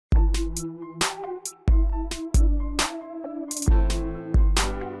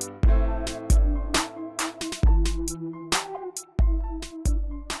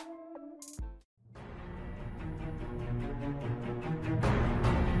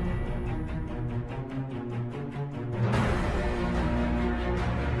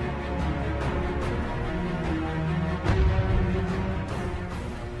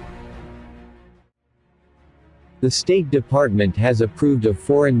The State Department has approved a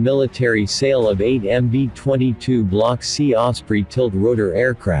foreign military sale of 8 MV-22 Block C Osprey tilt-rotor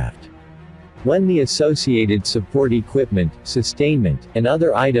aircraft. When the associated support equipment, sustainment, and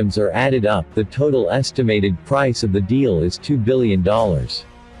other items are added up, the total estimated price of the deal is $2 billion.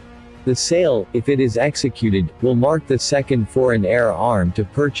 The sale, if it is executed, will mark the second foreign air arm to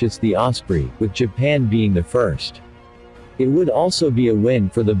purchase the Osprey, with Japan being the first. It would also be a win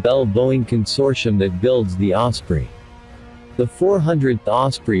for the Bell-Boeing consortium that builds the Osprey. The 400th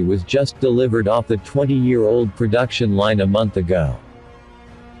Osprey was just delivered off the 20-year-old production line a month ago.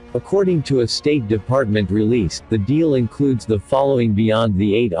 According to a State Department release, the deal includes the following beyond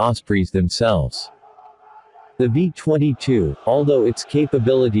the 8 Ospreys themselves. The V-22, although its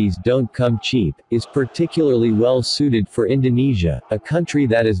capabilities don't come cheap, is particularly well suited for Indonesia, a country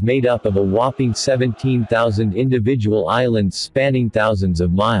that is made up of a whopping 17,000 individual islands spanning thousands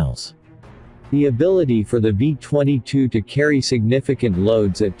of miles. The ability for the V-22 to carry significant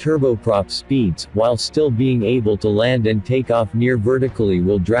loads at turboprop speeds, while still being able to land and take off near vertically,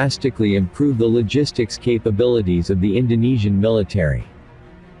 will drastically improve the logistics capabilities of the Indonesian military.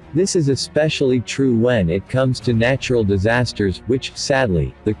 This is especially true when it comes to natural disasters, which,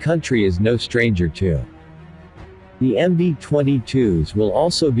 sadly, the country is no stranger to. The MV-22s will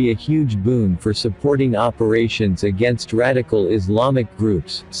also be a huge boon for supporting operations against radical Islamic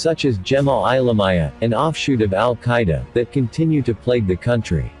groups, such as Jemaah, an offshoot of Al-Qaeda, that continue to plague the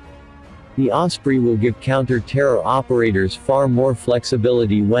country. The Osprey will give counter-terror operators far more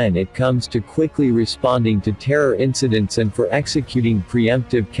flexibility when it comes to quickly responding to terror incidents and for executing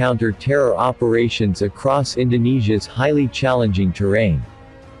preemptive counter-terror operations across Indonesia's highly challenging terrain.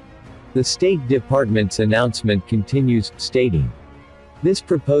 The State Department's announcement continues, stating, "This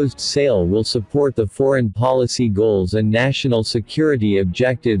proposed sale will support the foreign policy goals and national security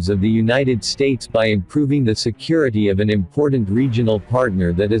objectives of the United States by improving the security of an important regional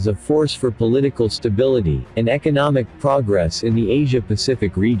partner that is a force for political stability and economic progress in the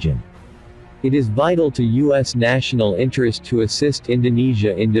Asia-Pacific region. It is vital to U.S. national interest to assist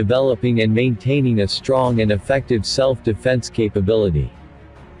Indonesia in developing and maintaining a strong and effective self-defense capability.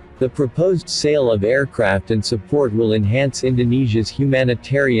 The proposed sale of aircraft and support will enhance Indonesia's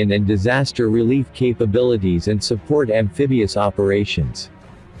humanitarian and disaster relief capabilities and support amphibious operations.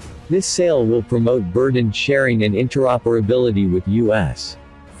 This sale will promote burden sharing and interoperability with U.S.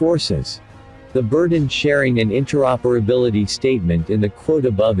 forces." The burden sharing and interoperability statement in the quote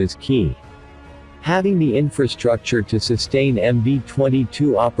above is key. Having the infrastructure to sustain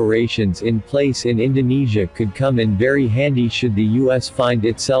MV-22 operations in place in Indonesia could come in very handy should the U.S. find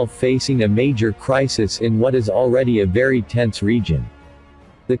itself facing a major crisis in what is already a very tense region.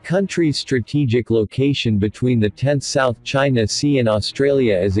 The country's strategic location between the tense South China Sea and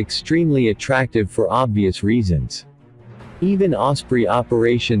Australia is extremely attractive for obvious reasons. Even Osprey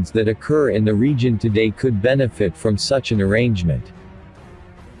operations that occur in the region today could benefit from such an arrangement.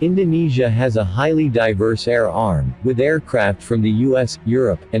 Indonesia has a highly diverse air arm, with aircraft from the US,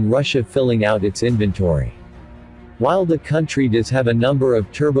 Europe, and Russia filling out its inventory. While the country does have a number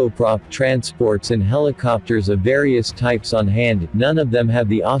of turboprop transports and helicopters of various types on hand, none of them have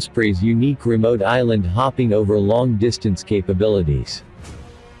the Osprey's unique remote island hopping over long-distance capabilities.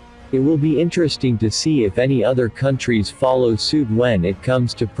 It will be interesting to see if any other countries follow suit when it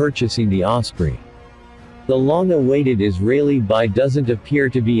comes to purchasing the Osprey. The long-awaited Israeli buy doesn't appear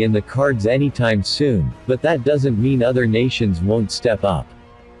to be in the cards anytime soon, but that doesn't mean other nations won't step up.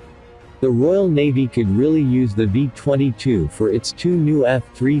 The Royal Navy could really use the V-22 for its 2 new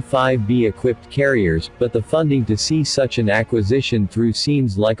F-35B equipped carriers, but the funding to see such an acquisition through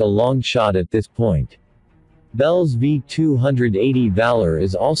seems like a long shot at this point. Bell's V-280 Valor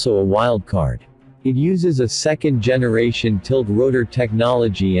is also a wildcard. It uses a second-generation tilt-rotor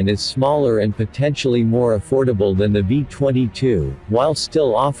technology and is smaller and potentially more affordable than the V-22, while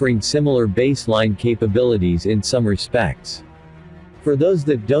still offering similar baseline capabilities in some respects. For those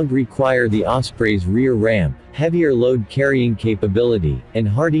that don't require the Osprey's rear ramp, heavier load carrying capability, and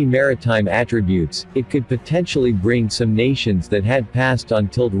hardy maritime attributes, it could potentially bring some nations that had passed on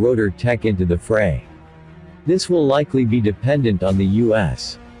tilt-rotor tech into the fray. This will likely be dependent on the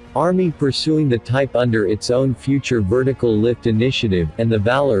U.S. Army pursuing the type under its own Future Vertical Lift initiative, and the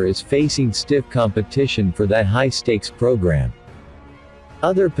Valor is facing stiff competition for that high-stakes program.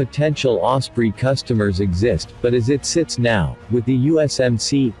 Other potential Osprey customers exist, but as it sits now, with the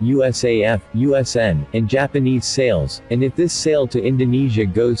USMC, USAF, USN, and Japanese sales, and if this sale to Indonesia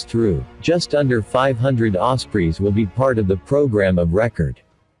goes through, just under 500 Ospreys will be part of the program of record.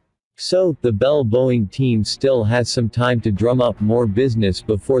 So, the Bell Boeing team still has some time to drum up more business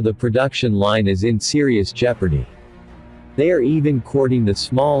before the production line is in serious jeopardy. They are even courting the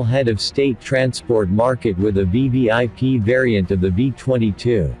small head of state transport market with a VVIP variant of the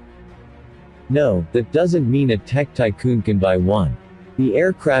V-22. No, that doesn't mean a tech tycoon can buy one. The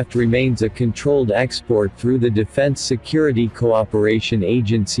aircraft remains a controlled export through the Defense Security Cooperation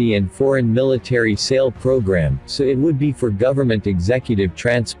Agency and Foreign Military Sale Program, so it would be for government executive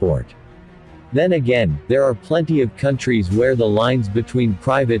transport. Then again, there are plenty of countries where the lines between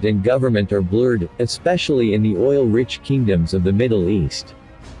private and government are blurred, especially in the oil-rich kingdoms of the Middle East.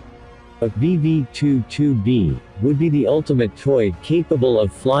 A MV-22B would be the ultimate toy capable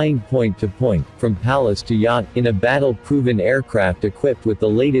of flying point to point, from palace to yacht, in a battle-proven aircraft equipped with the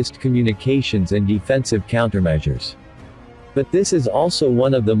latest communications and defensive countermeasures. But this is also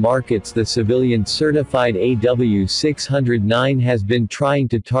one of the markets the civilian-certified AW609 has been trying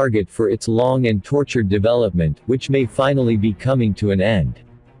to target for its long and tortured development, which may finally be coming to an end.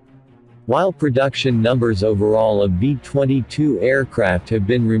 While production numbers overall of V-22 aircraft have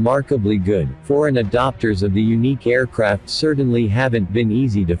been remarkably good, foreign adopters of the unique aircraft certainly haven't been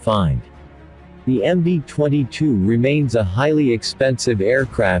easy to find. The MV-22 remains a highly expensive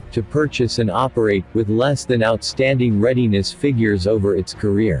aircraft to purchase and operate, with less than outstanding readiness figures over its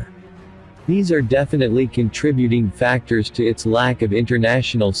career. These are definitely contributing factors to its lack of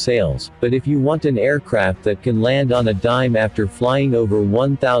international sales, but if you want an aircraft that can land on a dime after flying over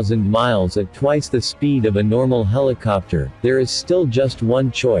 1,000 miles at twice the speed of a normal helicopter, there is still just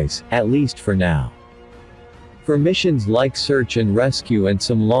one choice, at least for now. For missions like search and rescue and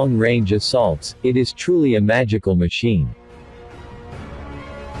some long-range assaults, it is truly a magical machine.